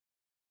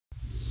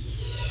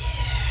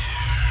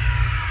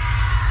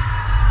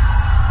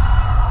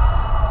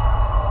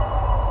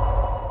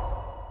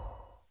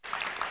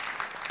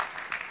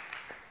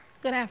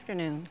good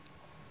afternoon.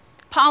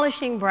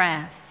 Polishing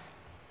brass.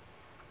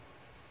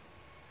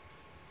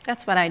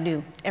 That's what I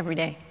do every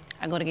day.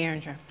 I go to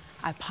Garinger.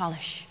 I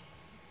polish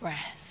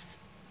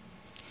brass.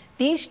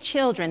 These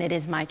children, it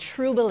is my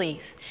true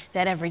belief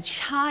that every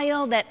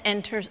child that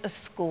enters a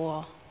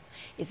school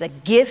is a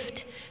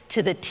gift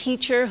to the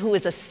teacher who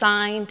is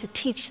assigned to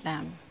teach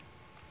them.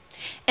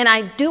 And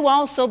I do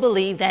also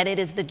believe that it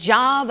is the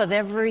job of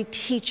every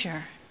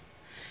teacher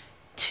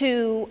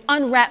to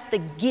unwrap the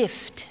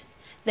gift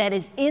that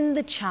is in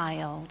the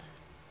child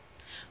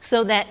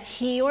so that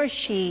he or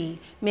she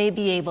may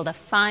be able to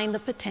find the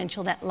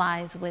potential that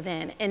lies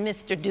within. And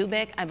Mr.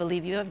 Dubek, I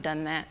believe you have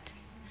done that.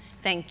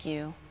 Thank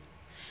you.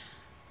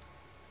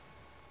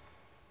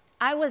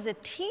 I was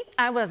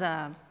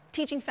a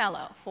teaching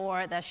fellow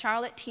for the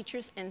Charlotte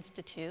Teachers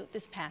Institute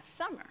this past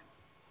summer.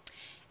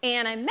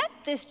 And I met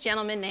this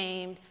gentleman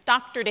named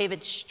Dr.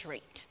 David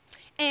Straight.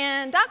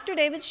 And Dr.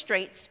 David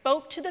Straight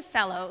spoke to the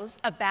fellows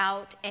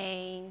about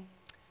a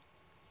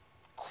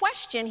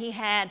question he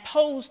had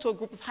posed to a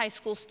group of high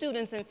school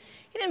students, and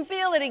he didn't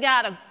feel that he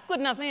got a good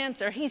enough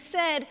answer. He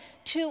said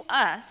to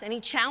us, and he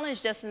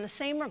challenged us in the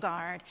same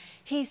regard,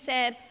 he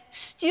said,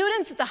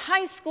 students at the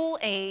high school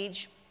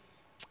age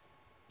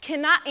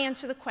cannot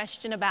answer the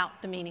question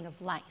about the meaning of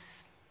life.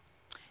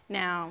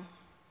 Now,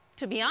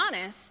 to be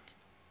honest,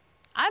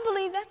 I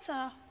believe that's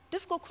a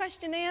difficult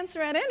question to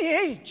answer at any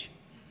age.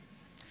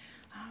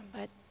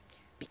 But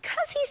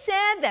because he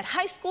said that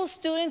high school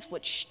students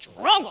would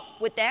struggle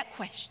with that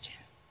question,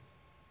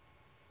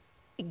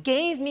 it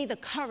gave me the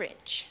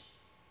courage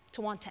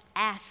to want to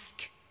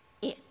ask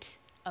it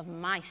of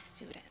my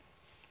students.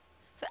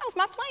 So that was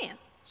my plan.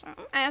 So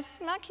I'm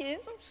asking my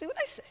kids, see what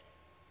they say.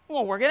 We're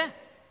gonna work it out.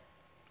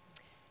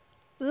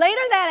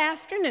 Later that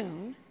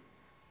afternoon,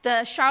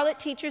 the Charlotte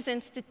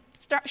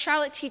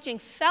Teaching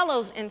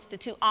Fellows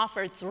Institute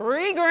offered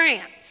 3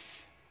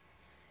 grants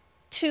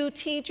to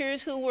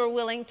teachers who were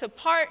willing to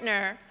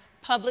partner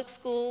public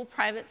school,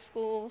 private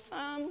school,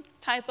 some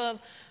type of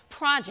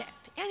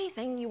project,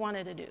 anything you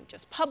wanted to do,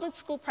 just public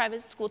school,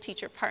 private school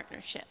teacher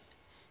partnership.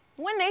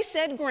 When they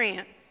said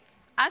grant,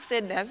 I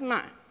said, that's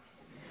mine.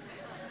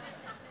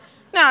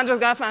 Now I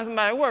just gotta find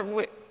somebody to work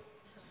with.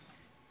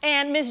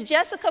 And Miss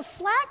Jessica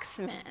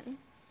Flaxman,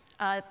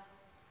 a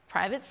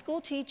private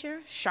school teacher,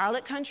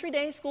 Charlotte Country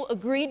Day School,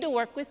 agreed to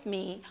work with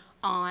me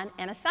on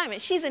an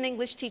assignment. She's an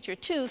English teacher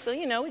too, so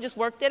you know, we just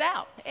worked it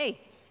out. Hey,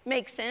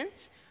 makes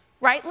sense.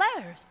 Write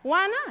letters,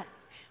 why not?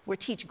 We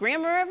teach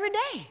grammar every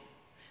day,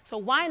 so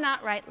why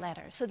not write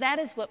letters? So that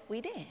is what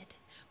we did.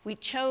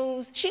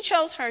 She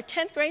chose her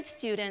 10th grade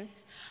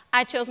students,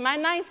 I chose my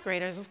 9th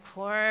graders, of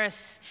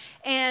course,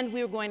 and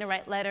we were going to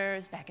write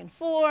letters back and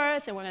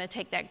forth, and we're going to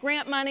take that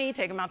grant money,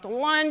 take them out to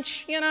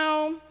lunch, you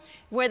know,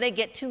 where they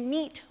get to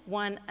meet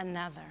one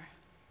another.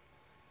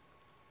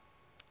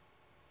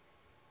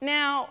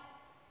 Now,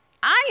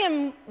 I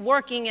am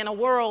working in a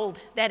world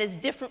that is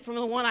different from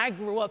the one I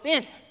grew up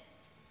in.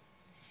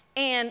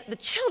 And the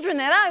children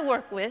that I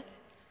work with,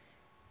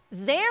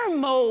 their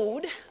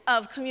mode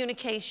of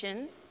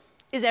communication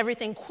is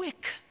everything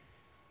quick.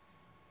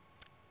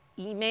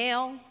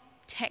 Email,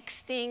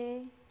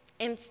 texting,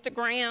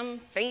 Instagram,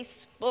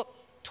 Facebook,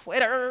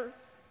 Twitter,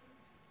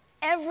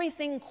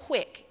 everything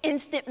quick,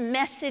 instant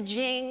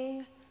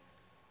messaging.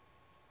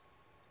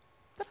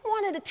 But I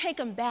wanted to take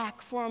them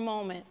back for a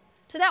moment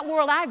to that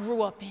world I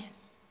grew up in,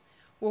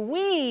 where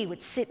we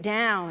would sit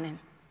down and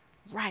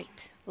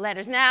write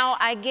letters. Now,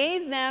 I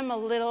gave them a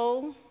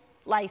little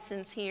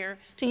license here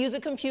to use a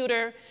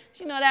computer.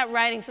 You know that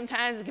writing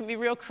sometimes it can be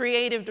real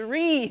creative to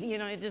read. You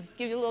know, it just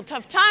gives you a little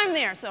tough time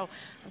there. So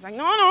I was like,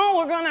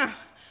 no,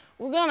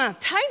 we're gonna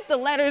type the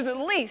letters at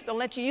least. I'll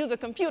let you use a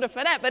computer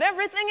for that. But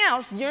everything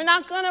else, you're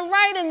not gonna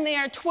write in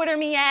there, Twitter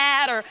me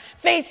at, or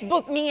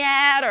Facebook me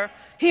at, or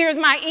here's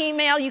my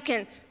email, you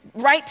can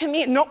write to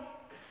me. Nope.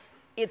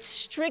 It's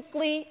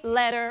strictly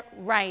letter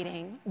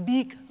writing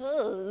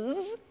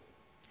because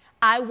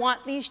I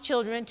want these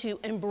children to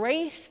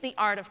embrace the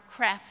art of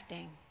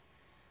crafting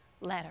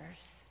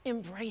letters.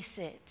 Embrace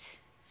it.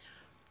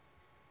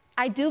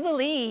 I do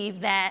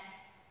believe that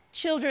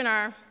children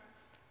are,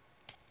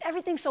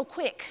 everything's so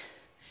quick.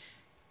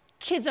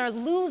 Kids are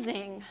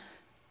losing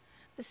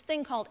this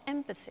thing called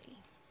empathy.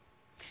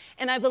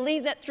 And I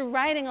believe that through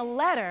writing a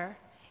letter,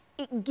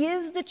 it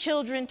gives the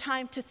children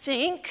time to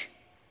think,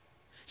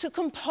 to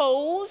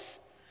compose,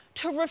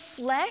 to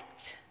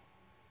reflect,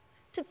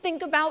 to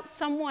think about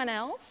someone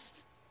else.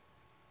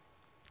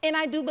 And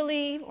I do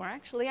believe, or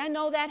actually I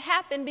know that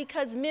happened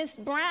because Miss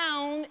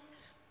Brown,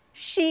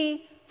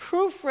 she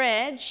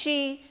proofread,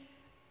 she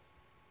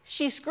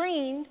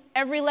screened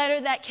every letter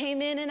that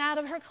came in and out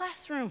of her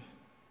classroom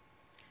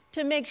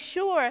to make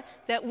sure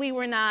that we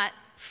were not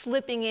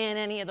slipping in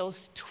any of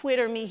those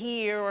Twitter me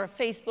here or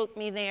Facebook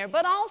me there,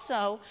 but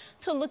also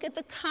to look at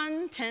the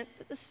content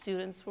that the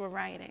students were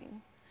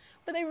writing.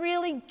 Were they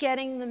really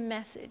getting the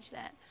message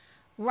that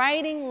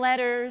writing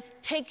letters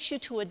takes you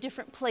to a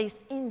different place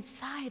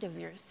inside of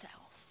yourself?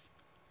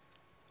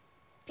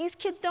 These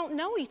kids don't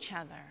know each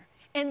other,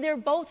 and they're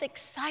both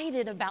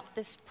excited about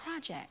this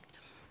project.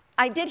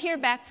 I did hear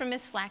back from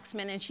Ms.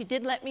 Flaxman, and she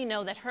did let me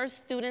know that her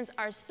students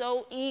are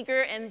so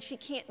eager and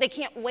they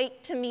can't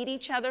wait to meet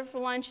each other for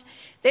lunch.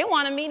 They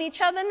want to meet each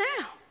other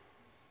now.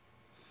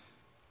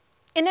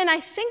 And then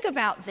I think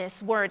about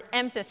this word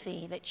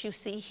empathy that you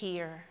see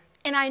here.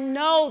 And I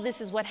know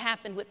this is what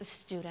happened with the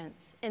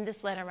students in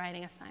this letter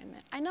writing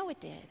assignment. I know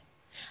it did.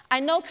 I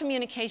know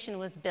communication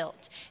was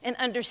built and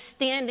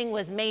understanding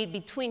was made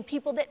between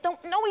people that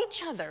don't know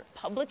each other.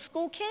 Public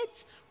school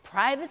kids,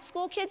 private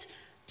school kids,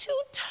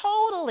 two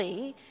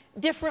totally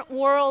different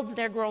worlds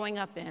they're growing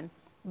up in.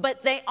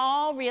 But they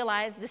all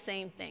realize the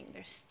same thing.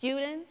 They're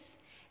students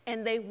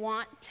and they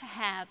want to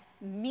have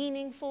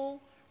meaningful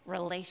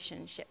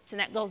relationships. And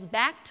that goes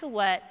back to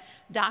what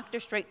Dr.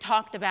 Straight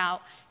talked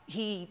about.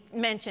 He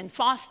mentioned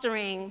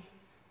fostering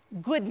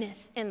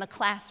goodness in the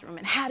classroom.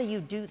 And how do you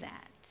do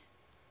that?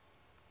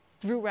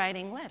 Through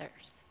writing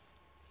letters.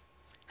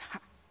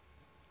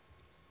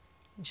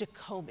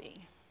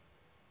 Jacoby.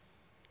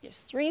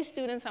 There's 3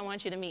 students I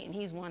want you to meet, and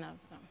he's one of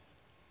them.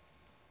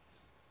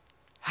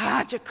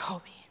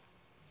 Jacoby.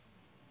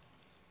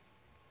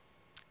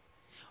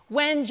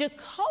 When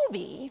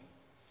Jacoby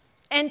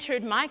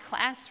entered my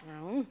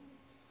classroom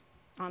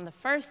on the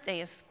first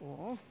day of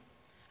school,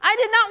 I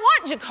did not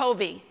want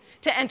Jacoby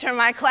to enter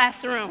my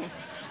classroom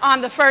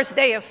on the first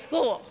day of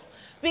school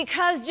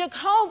because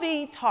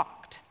Jacoby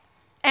talked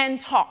and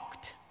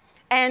talked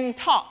and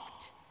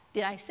talked.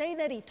 Did I say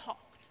that he talked?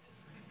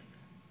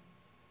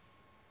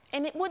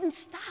 And it wouldn't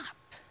stop.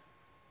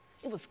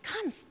 It was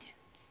constant.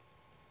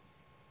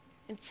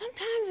 And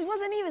sometimes he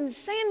wasn't even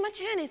saying much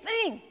of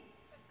anything.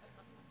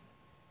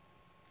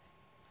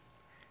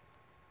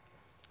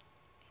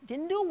 He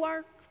didn't do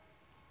work,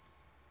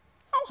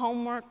 no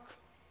homework,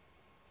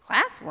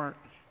 classwork.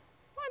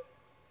 What?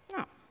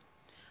 No.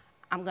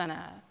 I'm going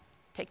to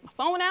take my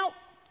phone out.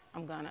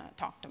 I'm going to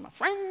talk to my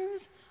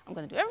friends. I'm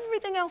going to do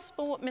everything else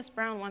but what Miss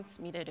Brown wants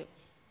me to do.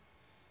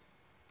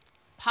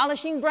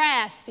 Polishing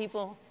brass,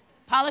 people.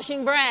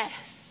 Polishing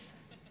brass.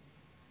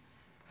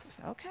 So I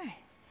said, okay.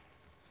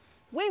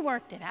 We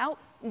worked it out.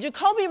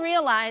 Jacoby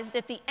realized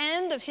at the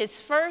end of his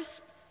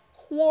first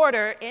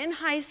quarter in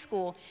high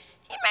school,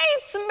 he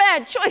made some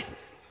bad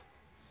choices.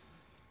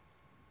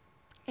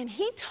 And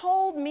he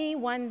told me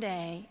one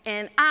day,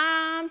 and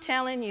I'm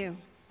telling you,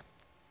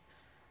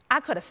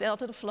 I could have fell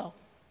to the floor.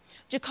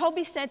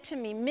 Jacoby said to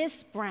me,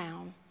 Miss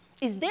Brown,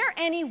 is there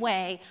any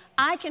way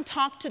I can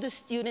talk to the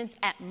students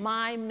at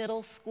my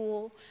middle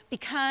school?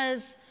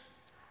 Because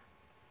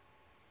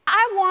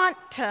I want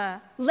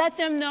to let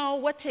them know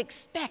what to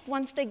expect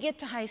once they get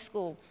to high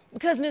school.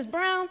 Because, Ms.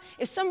 Brown,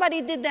 if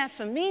somebody did that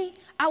for me,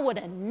 I would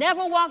have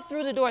never walked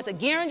through the doors of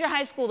Garinger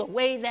High School the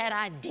way that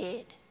I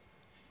did.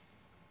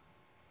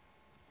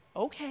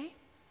 Okay.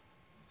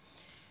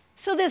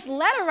 So this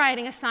letter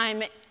writing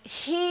assignment,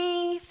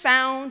 he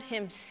found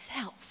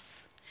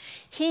himself.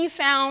 He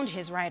found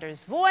his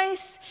writer's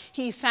voice.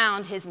 He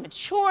found his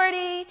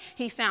maturity.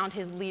 He found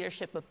his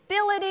leadership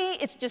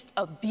ability. It's just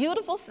a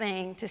beautiful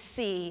thing to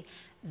see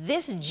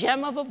this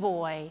gem of a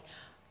boy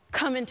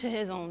come into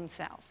his own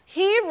self.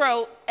 He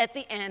wrote at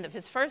the end of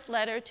his first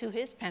letter to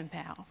his pen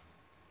pal,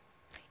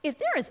 if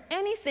there is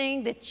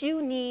anything that you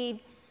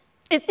need,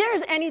 if there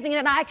is anything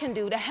that I can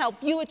do to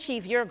help you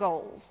achieve your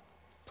goals,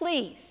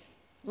 please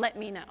let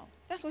me know.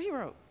 That's what he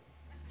wrote.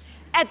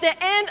 At the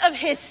end of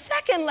his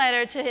second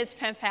letter to his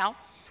pen pal,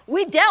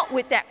 we dealt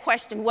with that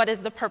question, what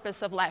is the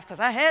purpose of life? Because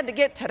I had to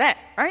get to that,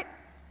 right?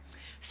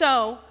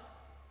 So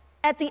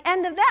at the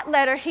end of that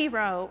letter, he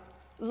wrote,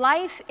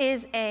 life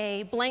is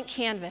a blank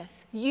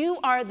canvas. You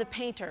are the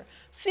painter.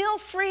 Feel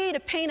free to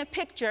paint a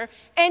picture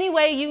any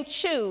way you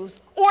choose,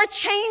 or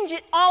change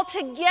it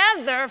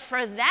altogether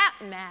for that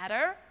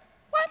matter.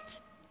 What?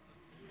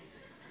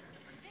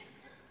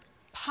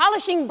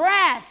 Polishing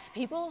brass,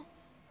 people.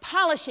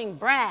 Polishing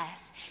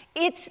brass.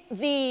 It's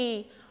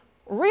the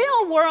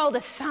real world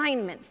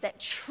assignments that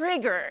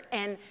trigger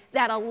and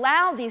that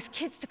allow these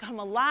kids to come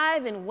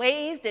alive in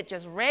ways that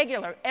just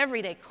regular,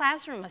 everyday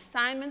classroom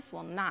assignments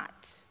will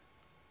not.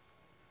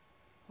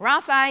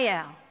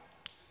 Raphael,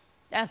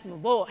 that's my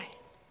boy.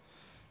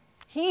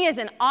 He is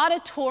an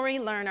auditory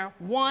learner,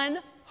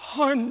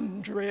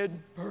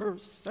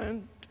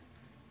 100%.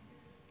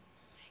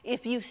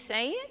 If you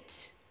say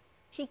it,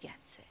 he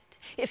gets it.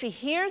 If he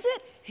hears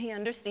it, he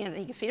understands it.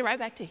 He can feed it right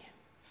back to you.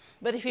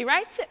 But if he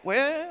writes it,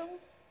 well,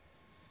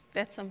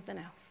 that's something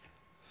else.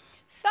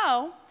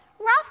 So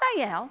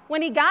Raphael,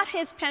 when he got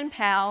his pen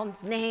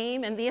pal's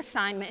name and the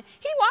assignment,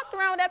 he walked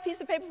around with that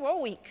piece of paper for a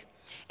week.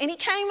 And he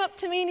came up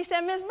to me and he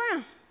said, Ms.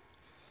 Brown,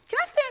 can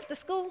I stay after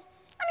school?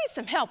 I need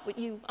some help with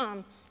you.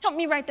 Help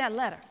me write that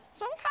letter.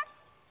 So, okay.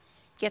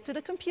 Get to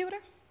the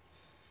computer.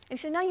 And he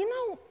said, now, you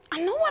know,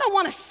 I know what I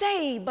want to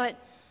say, but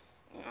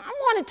I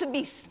want it to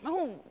be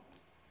smooth.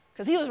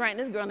 Because he was writing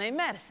this girl named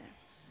Madison.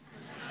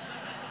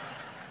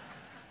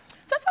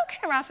 So it's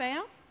okay,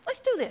 Raphael. Let's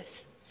do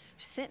this. We're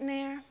sitting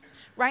there,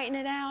 writing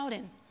it out,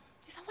 and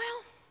he said,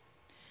 well,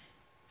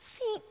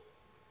 see,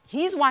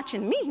 he's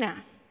watching me now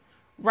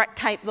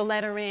type the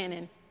letter in,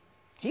 and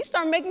he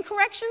started making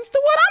corrections to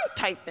what I'm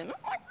typing.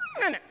 I'm like, wait a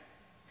minute.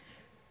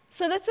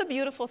 So that's a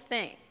beautiful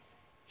thing.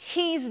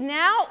 He's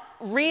now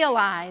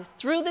realized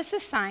through this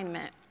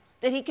assignment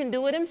that he can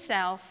do it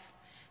himself,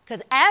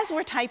 because as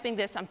we're typing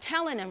this, I'm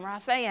telling him,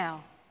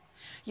 Raphael,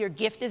 your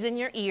gift is in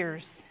your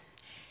ears,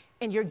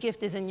 and your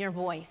gift is in your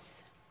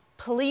voice.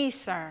 Please,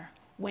 sir,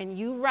 when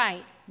you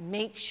write,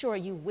 make sure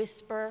you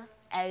whisper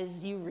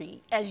as you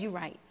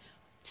write.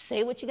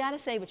 Say what you got to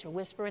say, but you're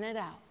whispering it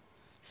out.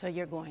 So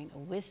you're going to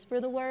whisper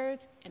the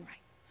words and write.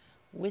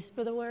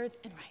 Whisper the words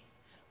and write.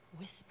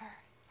 Whisper,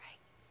 write.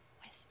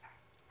 Whisper,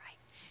 write.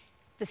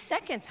 The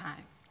second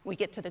time we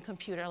get to the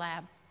computer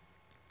lab,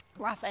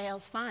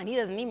 Raphael's fine. He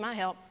doesn't need my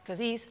help because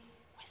he's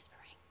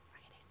whispering,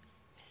 writing,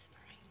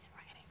 whispering, and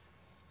writing.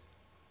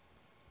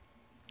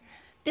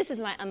 This is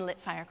my unlit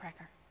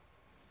firecracker,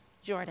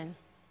 Jordan.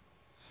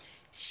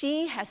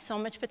 She has so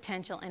much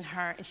potential in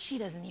her, and she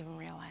doesn't even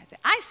realize it.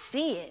 I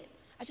see it.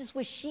 I just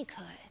wish she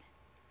could.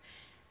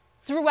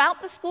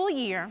 Throughout the school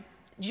year,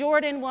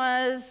 Jordan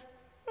was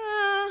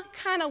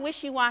kind of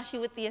wishy-washy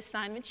with the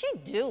assignment.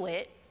 She'd do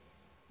it,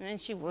 and then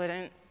she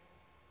wouldn't,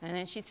 and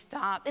then she'd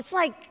stop. It's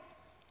like,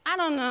 I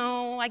don't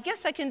know, I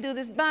guess I can do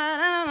this, but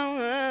I don't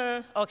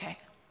know. Okay.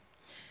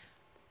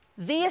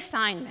 The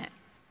assignment,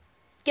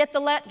 get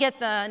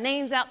the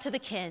names out to the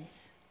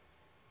kids.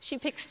 She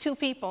picks 2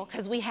 people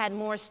because we had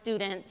more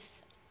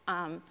students.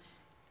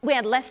 We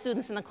had less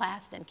students in the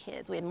class than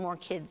kids. We had more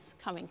kids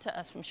coming to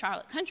us from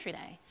Charlotte Country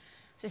Day.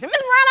 So she said, Ms.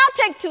 Brown,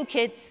 I'll take 2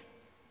 kids.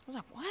 I was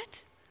like, what?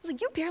 I was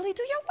like, you barely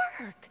do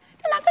your work.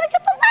 They're not going to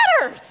get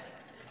the letters.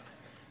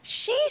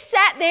 She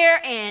sat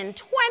there and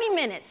 20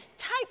 minutes,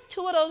 typed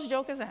 2 of those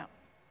jokers out.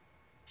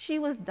 She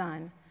was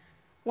done.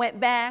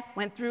 Went back,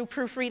 went through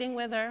proofreading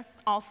with her,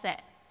 all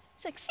set.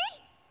 She's like, see?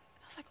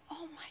 I was like,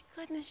 oh my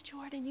goodness,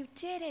 Jordan, you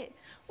did it.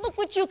 Look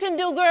what you can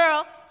do,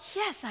 girl.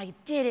 Yes, I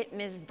did it,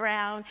 Ms.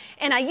 Brown.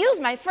 And I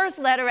used my first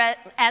letter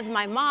as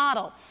my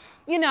model.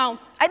 You know,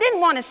 I didn't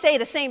want to say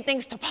the same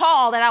things to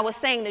Paul that I was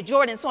saying to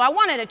Jordan, so I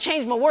wanted to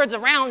change my words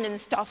around and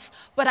stuff,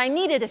 but I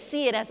needed to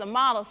see it as a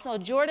model. So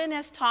Jordan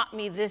has taught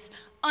me this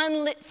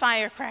unlit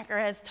firecracker,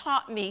 has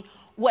taught me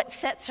what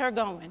sets her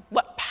going,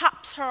 what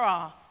pops her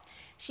off.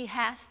 She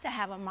has to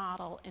have a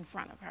model in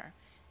front of her,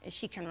 and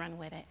she can run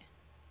with it.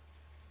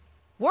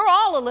 We're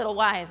all a little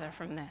wiser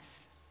from this,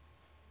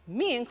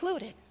 me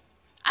included.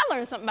 I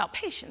learned something about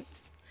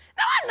patience.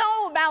 Now, I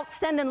know about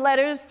sending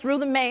letters through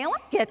the mail. I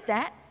get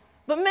that.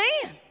 But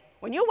man,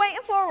 when you're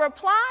waiting for a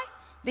reply,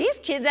 these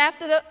kids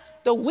after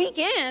the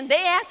weekend,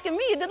 they asking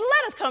me, did the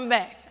letters come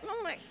back? And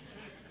I'm like,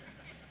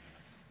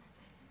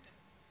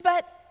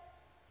 but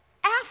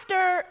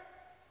after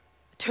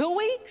 2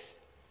 weeks,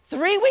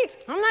 3 weeks,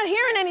 I'm not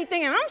hearing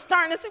anything, and I'm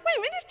starting to say, wait a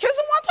minute, these kids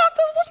don't want to talk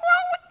to us.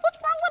 What's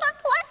wrong with our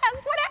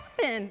class? What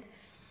happened?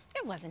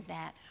 It wasn't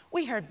that.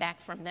 We heard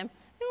back from them.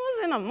 It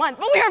wasn't a month,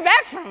 but we heard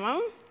back from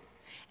them.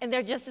 And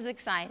they're just as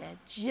excited,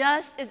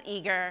 just as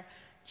eager,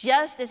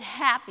 just as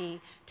happy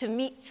to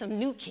meet some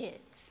new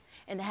kids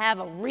and to have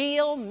a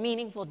real,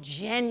 meaningful,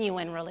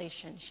 genuine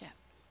relationship.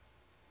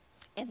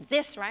 And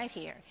this right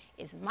here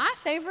is my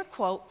favorite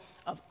quote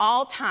of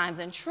all times.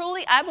 And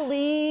truly, I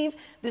believe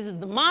this is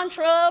the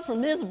mantra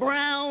from Ms.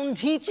 Brown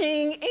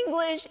teaching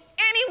English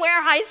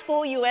anywhere, high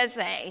school,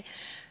 USA.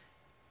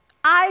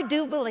 I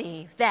do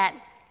believe that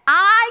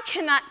I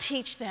cannot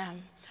teach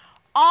them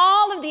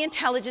all of the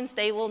intelligence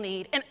they will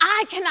need, and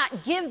I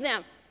cannot give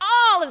them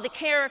all of the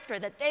character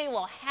that they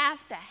will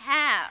have to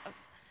have.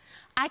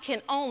 I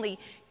can only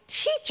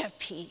teach a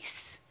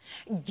piece,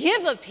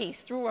 give a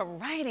piece through a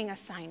writing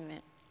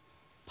assignment,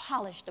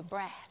 polish the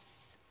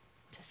brass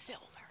to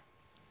silver.